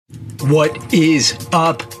What is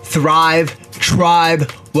up, Thrive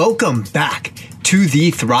Tribe? Welcome back to the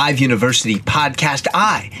Thrive University podcast.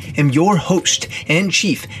 I am your host and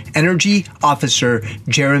Chief Energy Officer,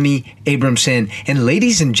 Jeremy Abramson. And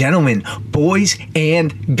ladies and gentlemen, boys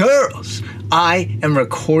and girls, I am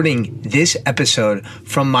recording this episode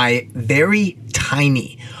from my very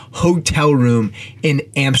tiny hotel room in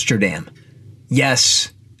Amsterdam.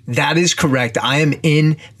 Yes, that is correct. I am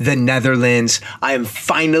in the Netherlands. I am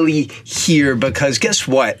finally here because guess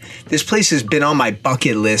what? This place has been on my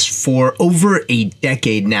bucket list for over a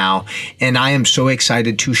decade now, and I am so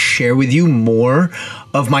excited to share with you more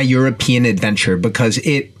of my European adventure because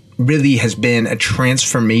it really has been a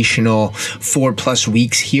transformational 4+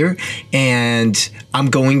 weeks here, and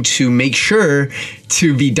I'm going to make sure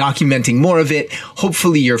to be documenting more of it.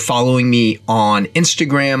 Hopefully you're following me on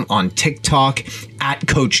Instagram, on TikTok at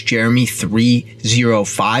Coach Jeremy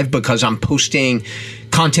 305 because I'm posting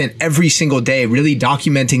content every single day, really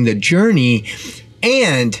documenting the journey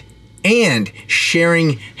and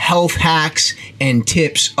sharing health hacks and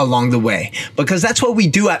tips along the way. Because that's what we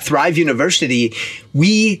do at Thrive University.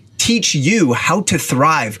 We teach you how to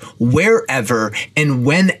thrive wherever and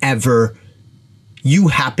whenever you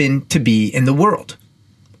happen to be in the world.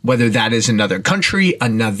 Whether that is another country,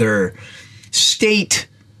 another state,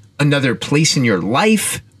 another place in your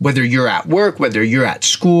life, whether you're at work, whether you're at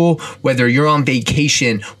school, whether you're on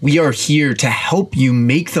vacation, we are here to help you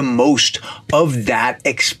make the most of that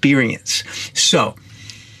experience. So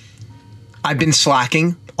I've been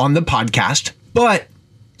slacking on the podcast, but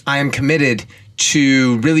I am committed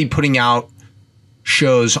to really putting out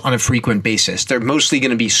shows on a frequent basis. They're mostly going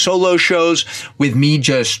to be solo shows with me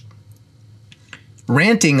just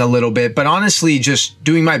ranting a little bit, but honestly just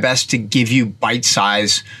doing my best to give you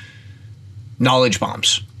bite-sized knowledge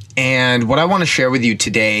bombs. And what I want to share with you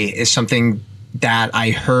today is something that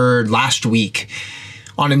I heard last week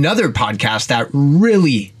on another podcast that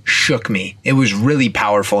really shook me. It was really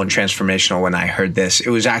powerful and transformational when I heard this. It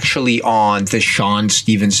was actually on the Sean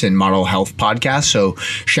Stevenson Model Health podcast. So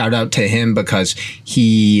shout out to him because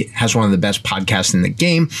he has one of the best podcasts in the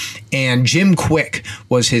game. And Jim Kwik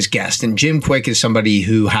was his guest. And Jim Kwik is somebody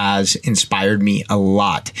who has inspired me a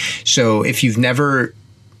lot. So if you've never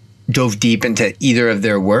dove deep into either of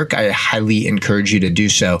their work, I highly encourage you to do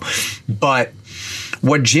so. But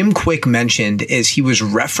what Jim Kwik mentioned is he was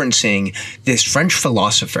referencing this French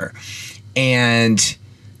philosopher, and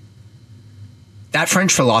that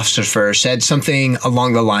French philosopher said something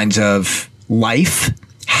along the lines of life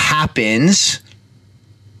happens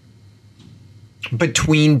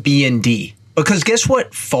between B and D. Because guess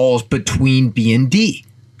what falls between B and D?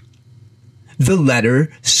 The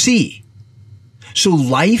letter C. So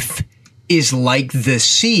life is like the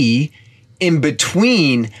C in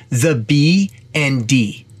between the B and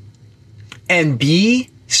D. And B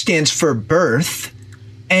stands for birth,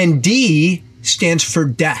 and D stands for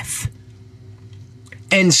death.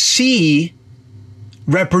 And C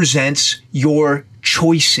represents your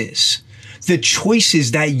choices, the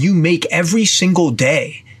choices that you make every single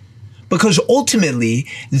day. Because ultimately,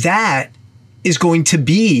 that is going to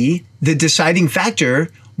be the deciding factor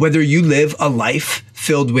whether you live a life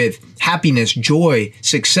filled with happiness, joy,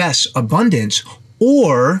 success, abundance,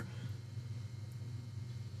 or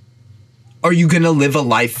are you going to live a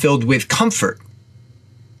life filled with comfort,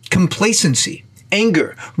 complacency,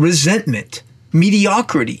 anger, resentment,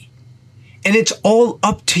 mediocrity? And it's all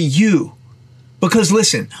up to you. Because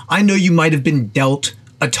listen, I know you might have been dealt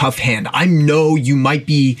a tough hand. I know you might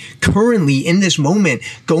be currently in this moment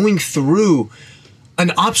going through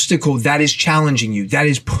an obstacle that is challenging you, that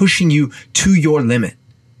is pushing you to your limit.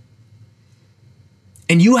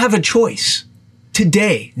 And you have a choice.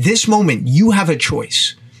 Today, this moment, you have a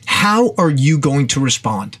choice. How are you going to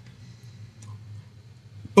respond?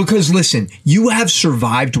 Because listen, you have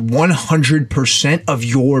survived 100% of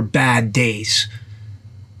your bad days.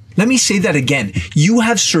 Let me say that again. You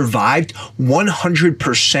have survived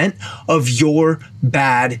 100% of your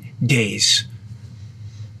bad days.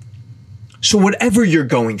 So whatever you're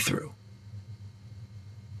going through,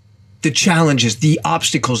 the challenges, the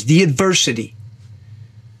obstacles, the adversity,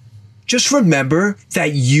 just remember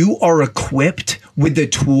that you are equipped with the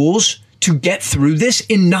tools to get through this,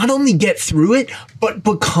 and not only get through it, but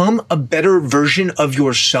become a better version of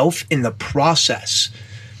yourself in the process.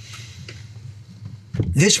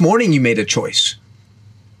 This morning, you made a choice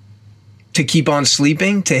to keep on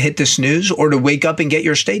sleeping, to hit the snooze, or to wake up and get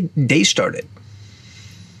your day started.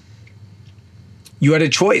 You had a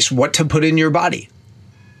choice what to put in your body.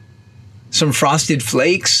 Some Frosted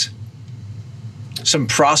Flakes, some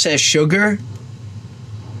processed sugar,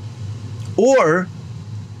 or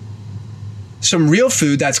some real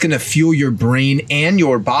food that's going to fuel your brain and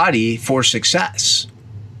your body for success.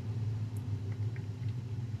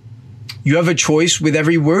 You have a choice with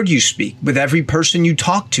every word you speak, with every person you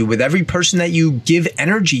talk to, with every person that you give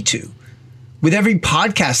energy to, with every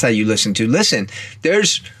podcast that you listen to. Listen,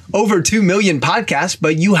 there's over 2 million podcasts,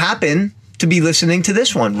 but you happen to be listening to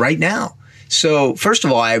this one right now. So first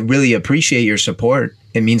of all, I really appreciate your support.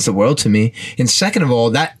 It means the world to me. And second of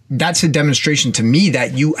all, that's a demonstration to me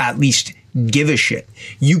that you at least give a shit.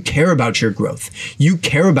 You care about your growth. You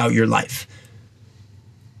care about your life.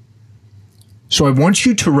 So I want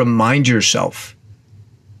you to remind yourself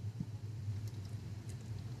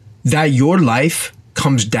that your life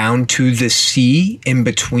comes down to the C in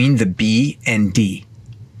between the B and D.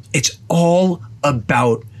 It's all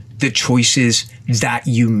about the choices that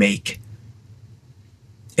you make.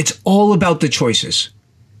 It's all about the choices.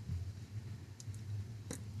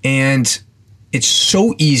 And it's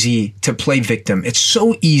so easy to play victim. It's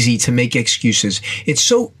so easy to make excuses. It's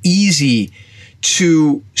so easy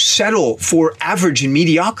to settle for average and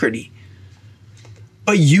mediocrity.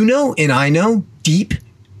 But you know, and I know deep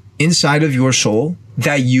inside of your soul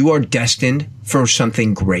that you are destined for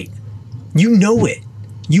something great. You know it.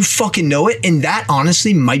 You fucking know it. And that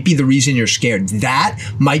honestly might be the reason you're scared. That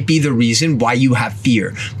might be the reason why you have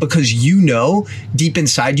fear, because you know deep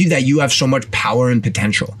inside you that you have so much power and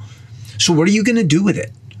potential. So what are you going to do with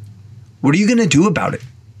it? What are you going to do about it?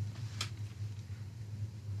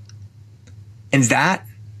 And that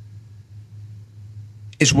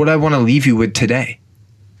is what I want to leave you with today.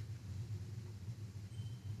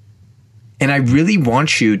 And I really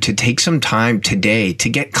want you to take some time today to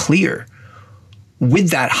get clear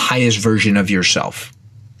with that highest version of yourself,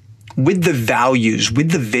 with the values,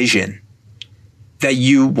 with the vision that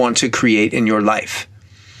you want to create in your life.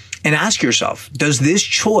 And ask yourself, does this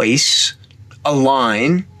choice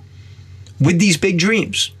align with these big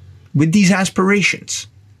dreams, with these aspirations?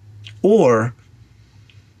 Or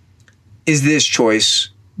is this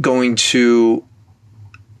choice going to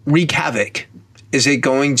wreak havoc? Is it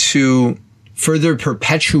going to further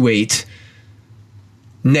perpetuate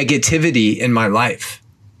negativity in my life?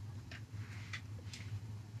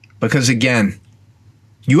 Because again,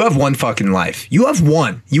 you have one fucking life. You have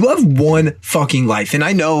one fucking life. And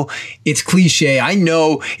I know it's cliche. I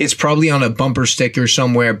know it's probably on a bumper sticker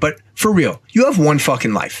somewhere, but for real, you have one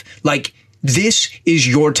fucking life. Like, this is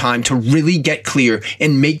your time to really get clear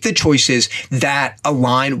and make the choices that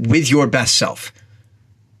align with your best self.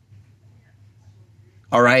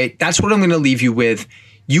 All right. That's what I'm going to leave you with.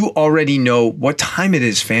 You already know what time it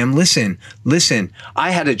is, fam. Listen,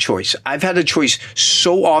 I had a choice. I've had a choice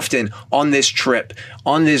so often on this trip,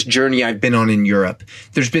 on this journey I've been on in Europe.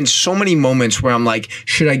 There's been so many moments where I'm like,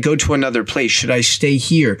 should I go to another place? Should I stay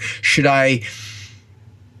here? Should I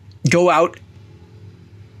go out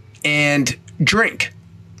and drink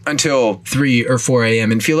until 3 or 4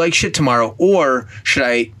 a.m. and feel like shit tomorrow? Or should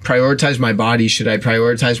I prioritize my body? Should I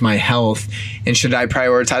prioritize my health? And should I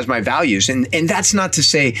prioritize my values? And that's not to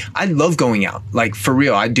say I love going out. Like, for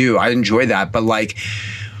real, I do. I enjoy that. But like,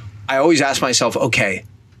 I always ask myself, okay,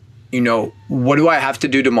 you know, what do I have to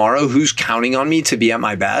do tomorrow? Who's counting on me to be at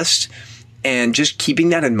my best? And just keeping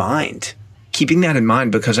that in mind. Keeping that in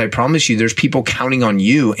mind, because I promise you, there's people counting on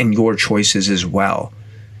you and your choices as well.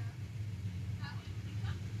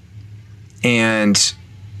 And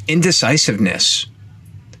indecisiveness,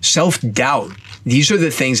 self-doubt, these are the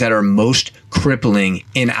things that are most crippling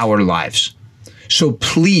in our lives. So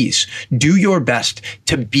please do your best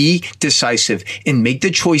to be decisive and make the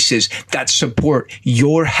choices that support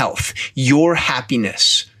your health, your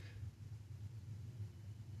happiness.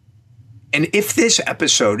 And if this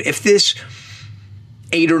episode, if this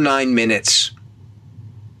 8 or 9 minutes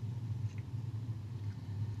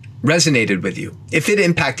resonated with you, if it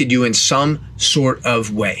impacted you in some sort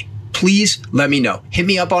of way, please let me know. Hit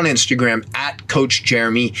me up on Instagram at Coach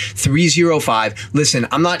Jeremy 305. Listen,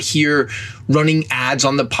 I'm not here running ads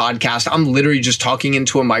on the podcast. I'm literally just talking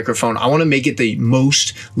into a microphone. I want to make it the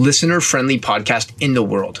most listener-friendly podcast in the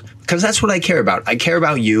world, because that's what I care about. I care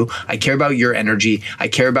about you. I care about your energy. I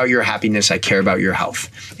care about your happiness. I care about your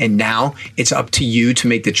health. And now it's up to you to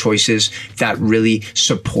make the choices that really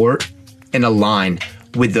support and align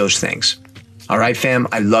with those things. All right, fam,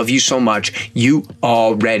 I love you so much. You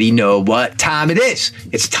already know what time it is.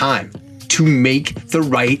 It's time to make the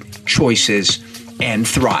right choices and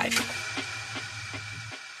thrive.